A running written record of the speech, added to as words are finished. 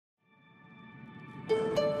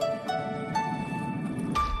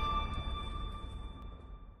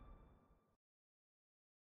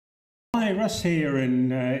Hi, Russ here,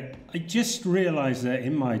 and I just realized that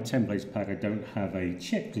in my templates pack I don't have a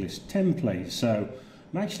checklist template, so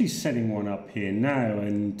I'm actually setting one up here now,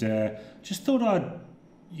 and just thought I'd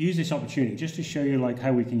use this opportunity just to show you like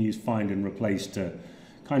how we can use find and replace to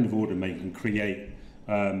kind of automate and create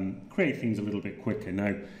things a little bit quicker.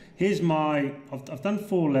 Now here's I've done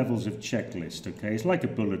 4 levels of checklist. Okay, it's like a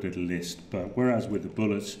bulleted list, but whereas with the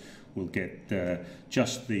bullets we'll get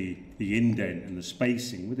just the indent and the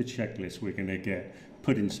spacing, with the checklist we're going to get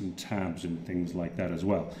put in some tabs and things like that as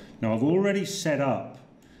well. Now I've already set up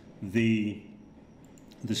the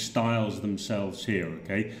styles themselves here.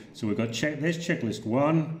 Okay, so we've got there's checklist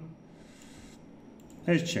 1,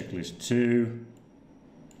 there's checklist 2,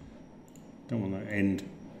 don't want that end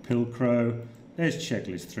pilcrow, there's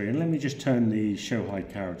checklist 3, and let me just turn the show hide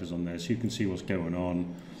characters on there so you can see what's going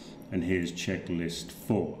on. And here's checklist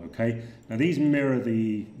 4. Okay, now these mirror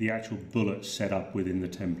the actual bullets set up within the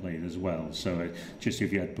template as well, so just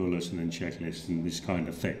if you had bullets and then checklists and this kind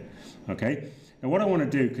of thing. Okay, now what I want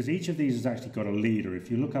to do, because each of these has actually got a leader, if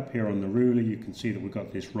you look up here on the ruler you can see that we've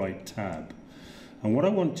got this right tab, and what I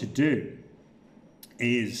want to do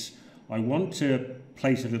is I want to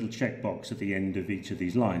place a little checkbox at the end of each of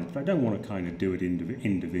these lines, but I don't want to kind of do it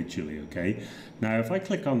individually. Okay, now if I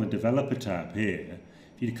click on the developer tab here,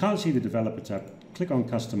 if you can't see the developer tab, click on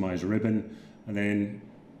customize ribbon, and then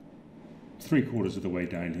 3/4 of the way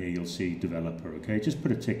down here you'll see developer. Okay, just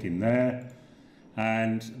put a tick in there,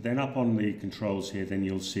 and then up on the controls here then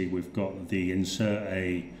you'll see we've got the insert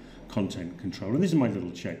a content control, and this is my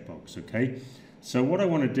little checkbox. Okay, so what I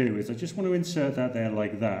want to do is I just want to insert that there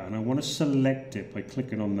like that, and I want to select it by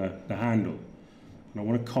clicking on the handle, and I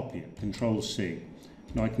want to copy it, Control C.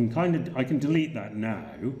 Now I can delete that now,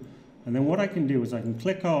 and then what I can do is I can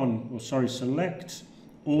select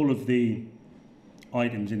all of the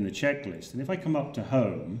items in the checklist, and if I come up to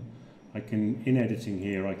home, in editing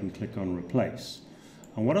here I can click on replace,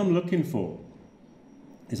 and what I'm looking for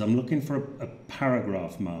is I'm looking for a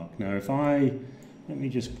paragraph mark. Now let me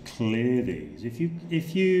just clear these. This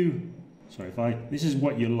is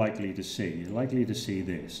what you're likely to see. You're likely to see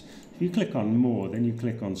this. If you click on more, then you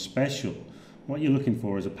click on special, what you're looking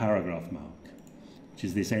for is a paragraph mark, which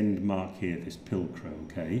is this end mark here, this pilcrow.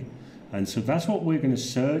 Okay, and so that's what we're going to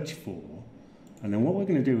search for, and then what we're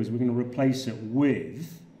going to do is we're going to replace it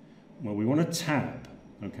with, well, we want a tab.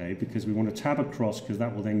 Okay, because we want to tab across, because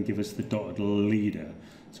that will then give us the dotted leader.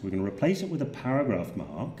 So we're going to replace it with a paragraph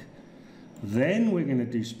mark. Then we're going to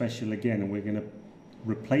do special again, and we're going to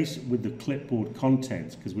replace it with the clipboard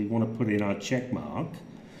contents, because we want to put in our check mark,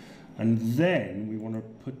 and then we want to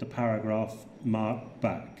put the paragraph mark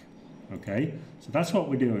back. Okay, so that's what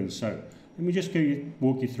we're doing. So let me just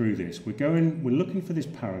walk you through this. We're looking for this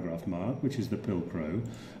paragraph mark, which is the pilcrow,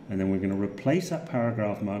 and then we're going to replace that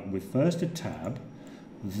paragraph mark with first a tab,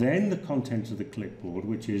 then the contents of the clipboard,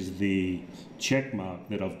 which is the check mark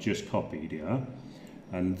that I've just copied here,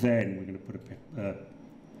 and then we're going to put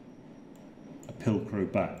a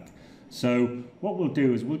pilcrow back. So what we'll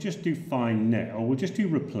do is we'll just do find net, or we'll just do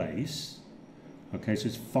replace. Okay, so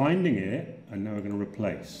it's finding it, and now we're going to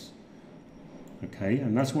replace. Okay,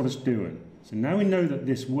 and that's what it's doing. So now we know that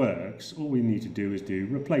this works. All we need to do is do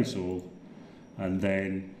replace all, and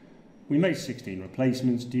then we made 16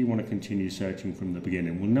 replacements. Do you want to continue searching from the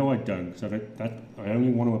beginning? Well, no, I don't, because I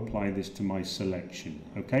only want to apply this to my selection.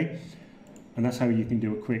 Okay, and that's how you can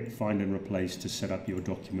do a quick find and replace to set up your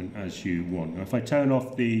document as you want. Now, if I turn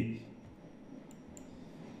off the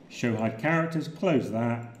show hide characters, close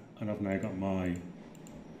that, and I've now got my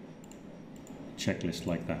checklist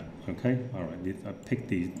like that. Okay, all right, it picked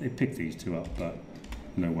these 2 up, but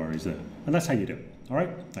no worries there. And that's how you do it. All right,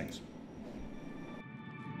 thanks.